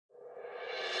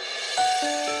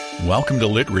Welcome to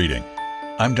Lit Reading.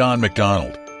 I'm Don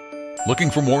McDonald.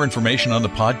 Looking for more information on the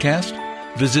podcast?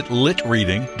 Visit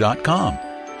litreading.com.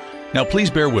 Now please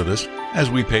bear with us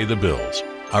as we pay the bills.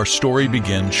 Our story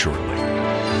begins shortly.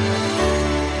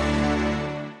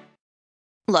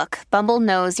 Look, Bumble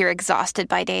knows you're exhausted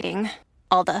by dating.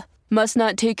 All the, must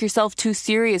not take yourself too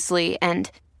seriously,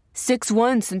 and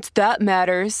 6'1" since that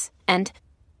matters, and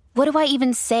what do I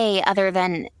even say other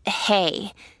than,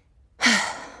 hey?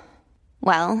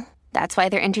 Well, that's why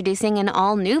they're introducing an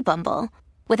all-new Bumble,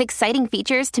 with exciting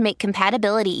features to make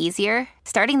compatibility easier,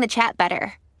 starting the chat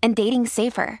better, and dating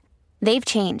safer. They've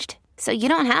changed, so you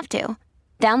don't have to.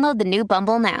 Download the new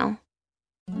Bumble now.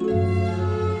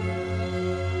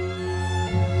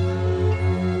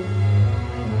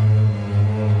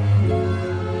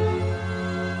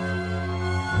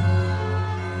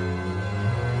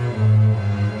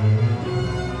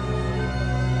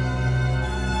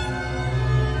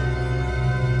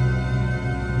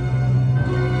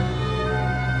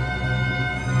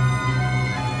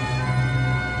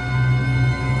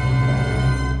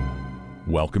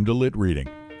 Welcome to Lit Reading.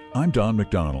 I'm Don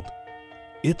McDonald.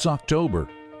 It's October,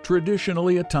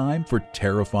 traditionally a time for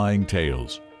terrifying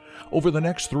tales. Over the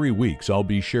next 3 weeks, I'll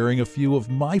be sharing a few of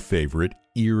my favorite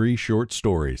eerie short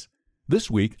stories. This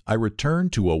week, I return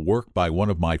to a work by one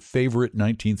of my favorite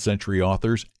 19th century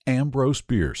authors, Ambrose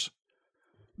Bierce.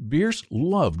 Bierce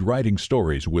loved writing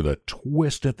stories with a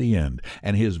twist at the end,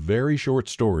 and his very short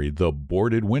story, The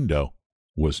Boarded Window,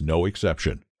 was no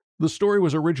exception. The story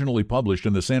was originally published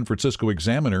in the San Francisco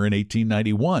Examiner in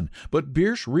 1891, but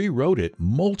Bierce rewrote it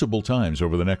multiple times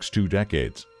over the next 2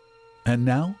 decades. And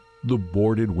now, The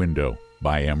Boarded Window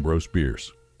by Ambrose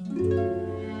Bierce.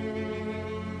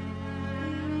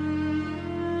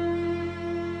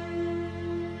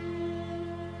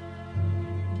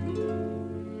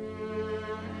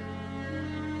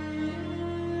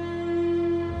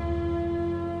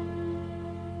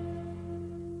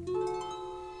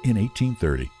 In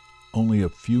 1830, only a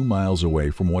few miles away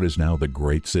from what is now the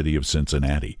great city of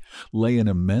Cincinnati, lay an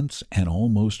immense and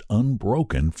almost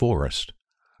unbroken forest.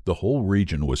 The whole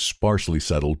region was sparsely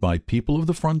settled by people of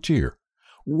the frontier,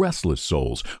 restless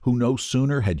souls who no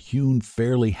sooner had hewn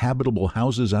fairly habitable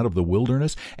houses out of the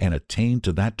wilderness and attained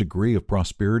to that degree of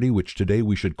prosperity which today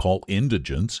we should call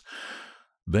indigence,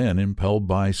 then, impelled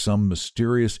by some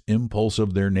mysterious impulse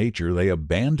of their nature, they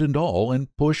abandoned all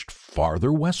and pushed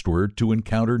farther westward to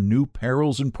encounter new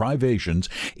perils and privations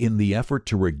in the effort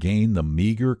to regain the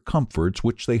meager comforts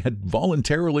which they had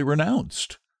voluntarily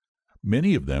renounced.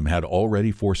 Many of them had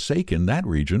already forsaken that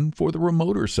region for the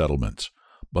remoter settlements,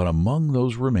 but among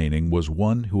those remaining was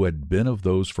one who had been of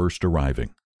those first arriving.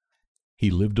 He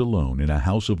lived alone in a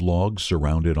house of logs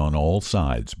surrounded on all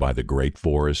sides by the great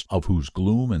forest, of whose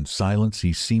gloom and silence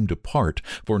he seemed a part,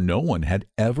 for no one had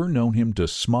ever known him to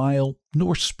smile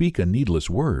nor speak a needless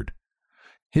word.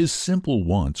 His simple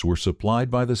wants were supplied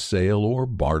by the sale or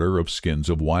barter of skins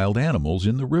of wild animals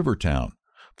in the river town,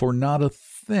 for not a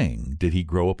thing did he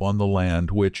grow upon the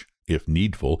land which, if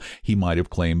needful, he might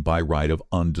have claimed by right of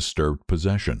undisturbed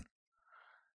possession.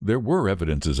 There were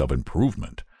evidences of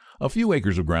improvement. A few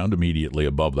acres of ground immediately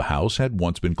above the house had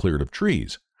once been cleared of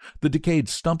trees, the decayed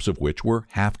stumps of which were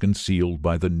half concealed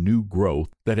by the new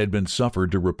growth that had been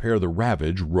suffered to repair the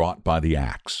ravage wrought by the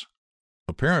axe.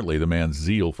 Apparently the man's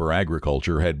zeal for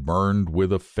agriculture had burned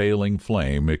with a failing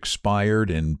flame, expired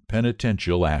in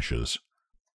penitential ashes.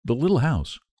 The little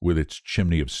house, with its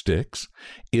chimney of sticks,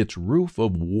 its roof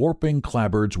of warping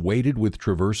clapboards weighted with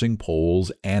traversing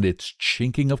poles, and its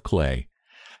chinking of clay,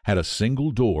 had a single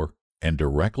door, and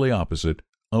directly opposite,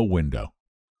 a window.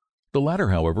 The latter,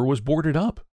 however, was boarded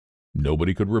up.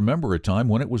 Nobody could remember a time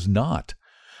when it was not,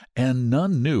 and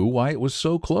none knew why it was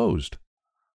so closed.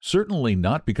 Certainly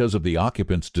not because of the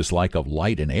occupant's dislike of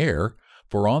light and air,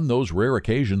 for on those rare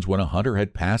occasions when a hunter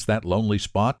had passed that lonely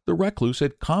spot, the recluse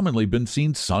had commonly been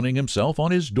seen sunning himself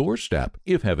on his doorstep,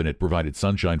 if heaven had provided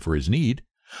sunshine for his need.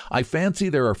 I fancy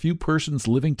there are few persons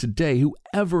living today who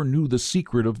ever knew the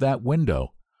secret of that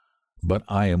window. But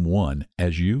I am one,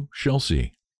 as you shall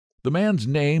see. The man's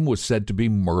name was said to be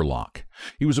Murlock.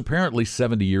 He was apparently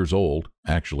 70 years old,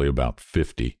 actually about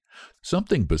 50.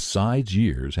 Something besides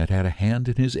years had had a hand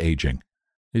in his aging.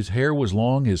 His hair was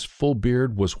long, his full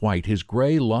beard was white, his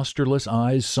gray, lusterless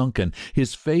eyes sunken,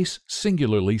 his face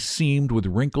singularly seamed with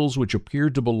wrinkles which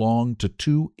appeared to belong to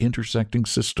 2 intersecting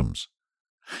systems.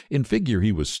 In figure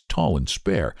he was tall and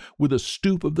spare, with a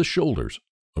stoop of the shoulders,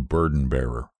 a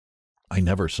burden-bearer. I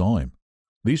never saw him.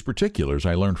 These particulars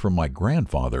I learned from my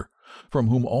grandfather, from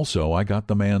whom also I got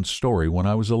the man's story when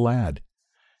I was a lad.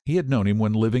 He had known him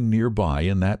when living nearby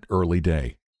in that early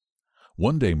day.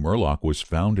 One day Murlock was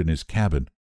found in his cabin,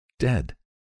 dead.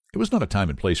 It was not a time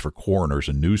and place for coroners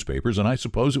and newspapers, and I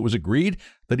suppose it was agreed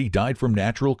that he died from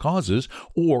natural causes,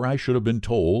 or I should have been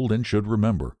told and should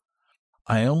remember.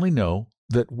 I only know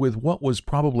that with what was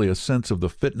probably a sense of the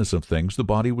fitness of things, the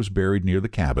body was buried near the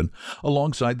cabin,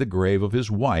 alongside the grave of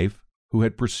his wife, who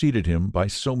had preceded him by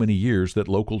so many years that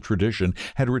local tradition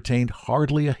had retained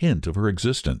hardly a hint of her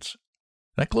existence.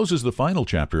 That closes the final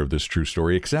chapter of this true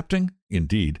story, excepting,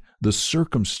 indeed, the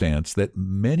circumstance that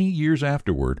many years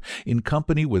afterward, in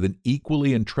company with an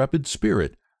equally intrepid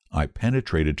spirit, I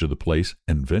penetrated to the place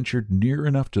and ventured near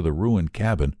enough to the ruined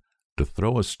cabin to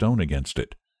throw a stone against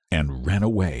it, and ran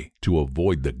away to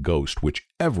avoid the ghost which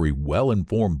every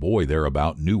well-informed boy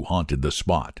thereabout knew haunted the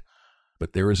spot.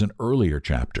 But there is an earlier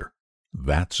chapter,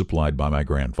 that supplied by my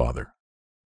grandfather.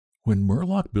 When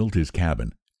Murlock built his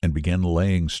cabin and began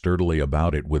laying sturdily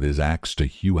about it with his axe to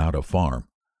hew out a farm,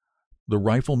 the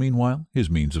rifle, meanwhile, his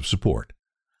means of support,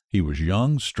 he was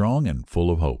young, strong, and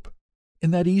full of hope. In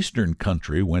that eastern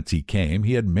country whence he came,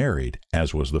 he had married,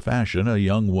 as was the fashion, a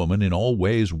young woman in all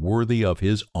ways worthy of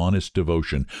his honest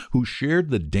devotion, who shared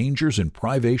the dangers and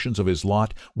privations of his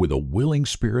lot with a willing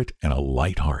spirit and a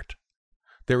light heart.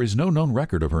 There is no known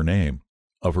record of her name.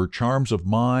 Of her charms of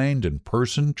mind and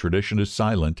person, tradition is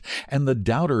silent, and the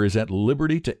doubter is at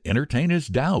liberty to entertain his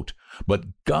doubt, but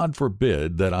God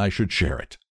forbid that I should share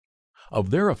it. Of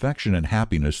their affection and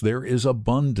happiness there is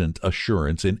abundant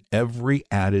assurance in every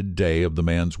added day of the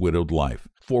man's widowed life,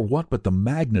 for what but the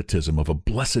magnetism of a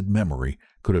blessed memory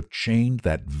could have chained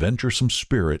that venturesome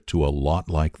spirit to a lot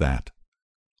like that?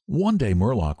 One day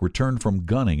Murlock returned from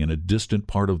gunning in a distant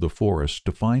part of the forest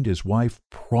to find his wife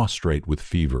prostrate with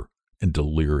fever and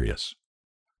delirious.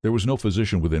 There was no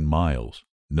physician within miles,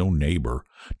 no neighbor,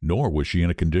 nor was she in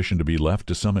a condition to be left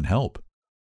to summon help.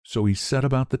 So he set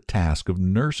about the task of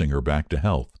nursing her back to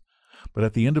health. But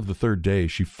at the end of the third day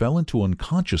she fell into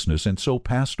unconsciousness and so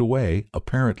passed away,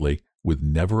 apparently, with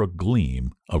never a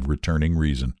gleam of returning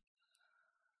reason.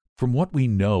 From what we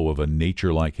know of a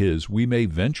nature like his, we may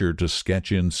venture to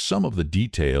sketch in some of the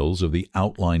details of the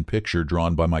outline picture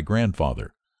drawn by my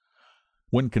grandfather.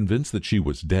 When convinced that she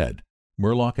was dead,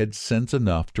 Murlock had sense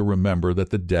enough to remember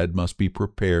that the dead must be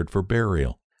prepared for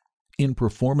burial. In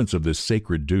performance of this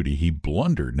sacred duty, he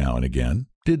blundered now and again,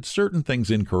 did certain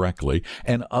things incorrectly,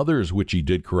 and others which he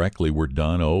did correctly were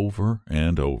done over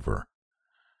and over.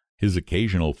 His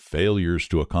occasional failures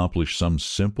to accomplish some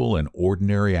simple and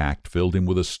ordinary act filled him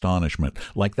with astonishment,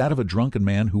 like that of a drunken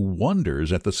man who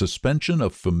wonders at the suspension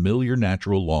of familiar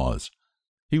natural laws.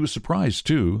 He was surprised,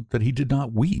 too, that he did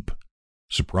not weep.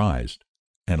 Surprised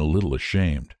and a little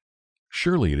ashamed.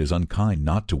 Surely it is unkind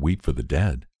not to weep for the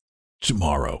dead.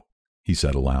 "Tomorrow," he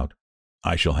said aloud,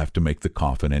 "I shall have to make the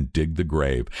coffin and dig the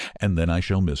grave, and then I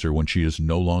shall miss her when she is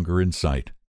no longer in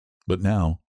sight. But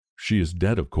now, she is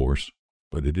dead, of course,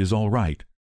 but it is all right.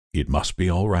 It must be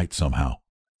all right somehow.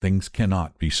 Things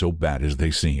cannot be so bad as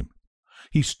they seem."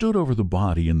 He stood over the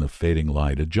body in the fading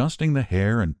light, adjusting the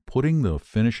hair and putting the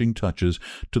finishing touches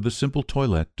to the simple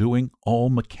toilette, doing all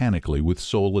mechanically with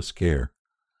soulless care.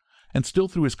 And still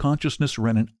through his consciousness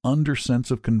ran an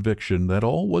undersense of conviction that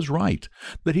all was right,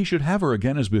 that he should have her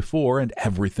again as before, and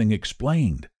everything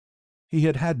explained. He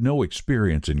had had no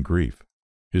experience in grief.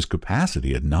 His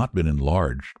capacity had not been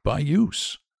enlarged by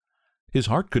use. His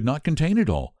heart could not contain it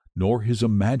all, nor his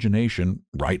imagination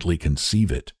rightly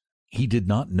conceive it. He did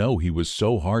not know he was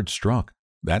so hard struck.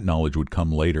 That knowledge would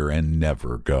come later and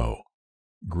never go.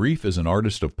 Grief is an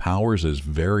artist of powers as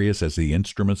various as the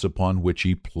instruments upon which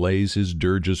he plays his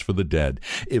dirges for the dead,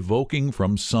 evoking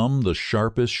from some the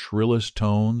sharpest, shrillest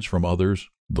tones, from others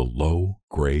the low,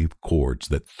 grave chords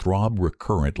that throb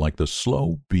recurrent like the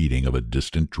slow beating of a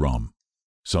distant drum.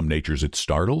 Some natures it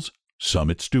startles,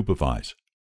 some it stupefies.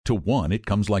 To one it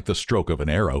comes like the stroke of an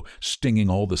arrow,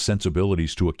 stinging all the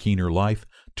sensibilities to a keener life,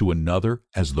 to another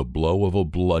as the blow of a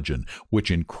bludgeon, which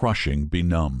in crushing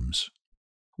benumbs.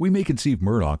 We may conceive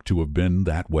Murlock to have been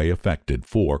that way affected,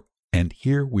 for, and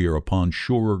here we are upon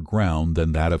surer ground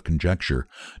than that of conjecture,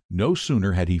 no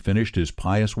sooner had he finished his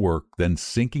pious work than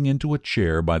sinking into a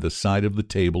chair by the side of the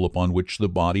table upon which the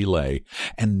body lay,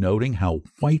 and noting how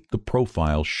white the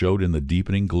profile showed in the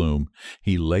deepening gloom,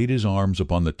 he laid his arms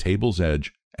upon the table's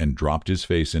edge and dropped his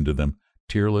face into them,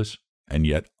 tearless and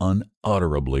yet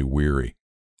unutterably weary.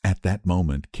 At that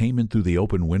moment came in through the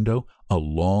open window a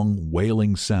long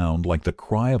wailing sound like the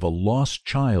cry of a lost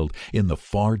child in the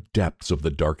far depths of the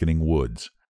darkening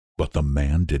woods. But the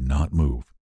man did not move.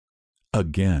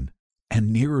 Again,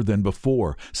 and nearer than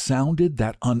before, sounded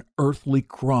that unearthly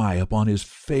cry upon his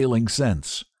failing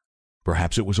sense.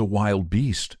 Perhaps it was a wild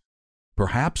beast.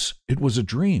 Perhaps it was a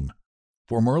dream.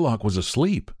 for Murlock was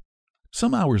asleep.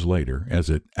 Some hours later, as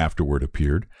it afterward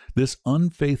appeared, this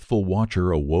unfaithful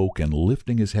watcher awoke and,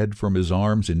 lifting his head from his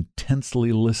arms,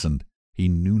 intensely listened, he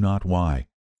knew not why.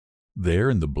 There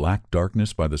in the black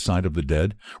darkness by the side of the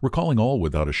dead, recalling all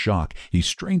without a shock, he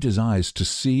strained his eyes to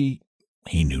see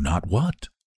he knew not what.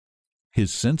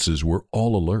 His senses were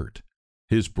all alert.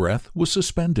 His breath was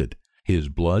suspended. His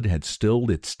blood had stilled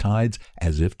its tides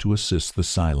as if to assist the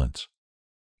silence.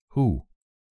 Who,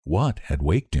 what had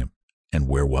waked him, and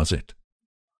where was it?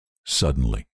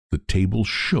 Suddenly, the table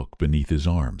shook beneath his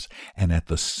arms, and at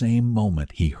the same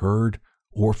moment he heard,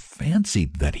 or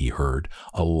fancied that he heard,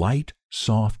 a light,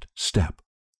 soft step.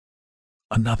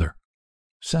 Another.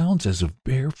 Sounds as of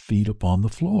bare feet upon the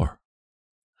floor.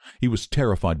 He was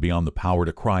terrified beyond the power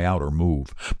to cry out or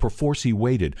move. Perforce he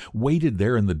waited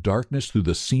there in the darkness through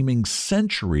the seeming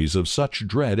centuries of such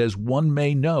dread as one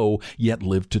may know, yet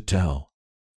live to tell.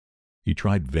 He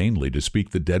tried vainly to speak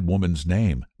the dead woman's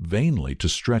name, vainly to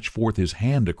stretch forth his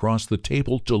hand across the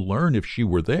table to learn if she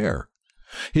were there.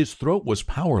 His throat was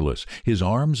powerless, his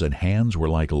arms and hands were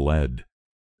like lead.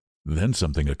 Then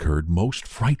something occurred most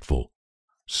frightful.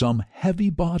 Some heavy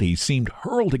body seemed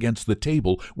hurled against the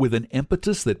table with an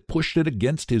impetus that pushed it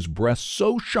against his breast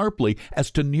so sharply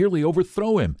as to nearly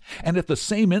overthrow him, and at the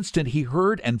same instant he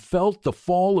heard and felt the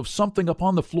fall of something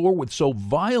upon the floor with so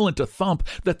violent a thump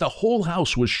that the whole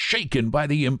house was shaken by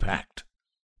the impact.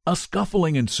 A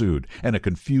scuffling ensued, and a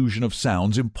confusion of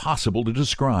sounds impossible to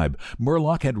describe.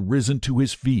 Murlock had risen to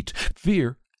his feet.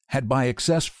 Fear had by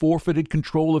excess forfeited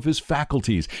control of his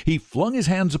faculties. He flung his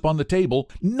hands upon the table.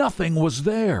 Nothing was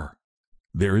there.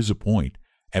 There is a point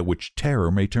at which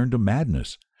terror may turn to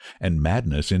madness, and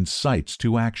madness incites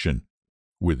to action.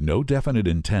 With no definite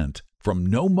intent, from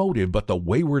no motive but the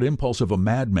wayward impulse of a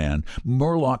madman,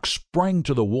 Murlock sprang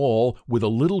to the wall with a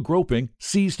little groping,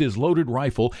 seized his loaded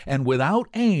rifle, and without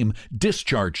aim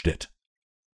discharged it.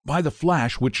 By the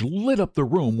flash which lit up the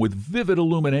room with vivid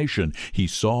illumination, he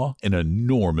saw an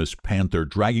enormous panther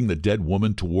dragging the dead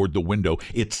woman toward the window,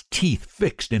 its teeth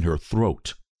fixed in her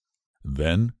throat.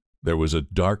 Then there was a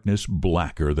darkness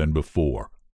blacker than before,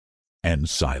 and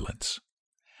silence.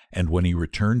 And when he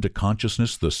returned to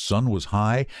consciousness, the sun was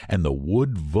high and the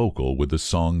wood vocal with the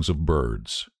songs of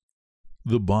birds.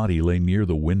 The body lay near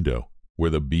the window,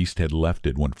 where the beast had left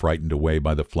it when frightened away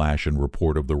by the flash and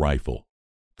report of the rifle.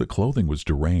 The clothing was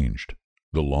deranged,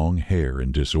 the long hair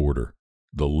in disorder,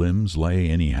 the limbs lay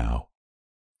anyhow.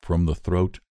 From the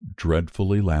throat,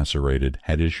 dreadfully lacerated,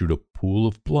 had issued a pool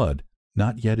of blood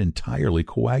not yet entirely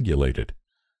coagulated.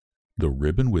 The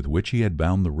ribbon with which he had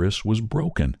bound the wrists was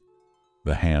broken.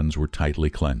 The hands were tightly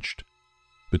clenched.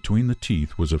 Between the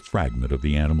teeth was a fragment of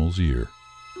the animal's ear.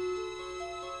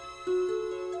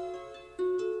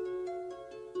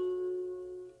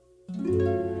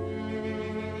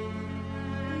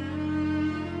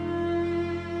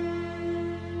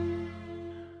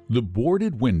 The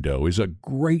Boarded Window is a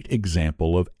great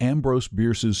example of Ambrose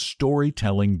Bierce's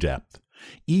storytelling depth.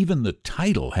 Even the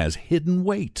title has hidden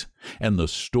weight, and the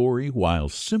story, while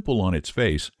simple on its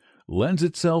face, lends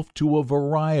itself to a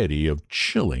variety of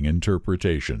chilling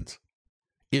interpretations.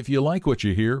 If you like what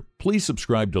you hear, please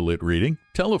subscribe to Lit Reading,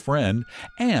 tell a friend,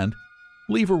 and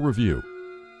leave a review.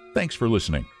 Thanks for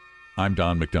listening. I'm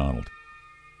Don McDonald.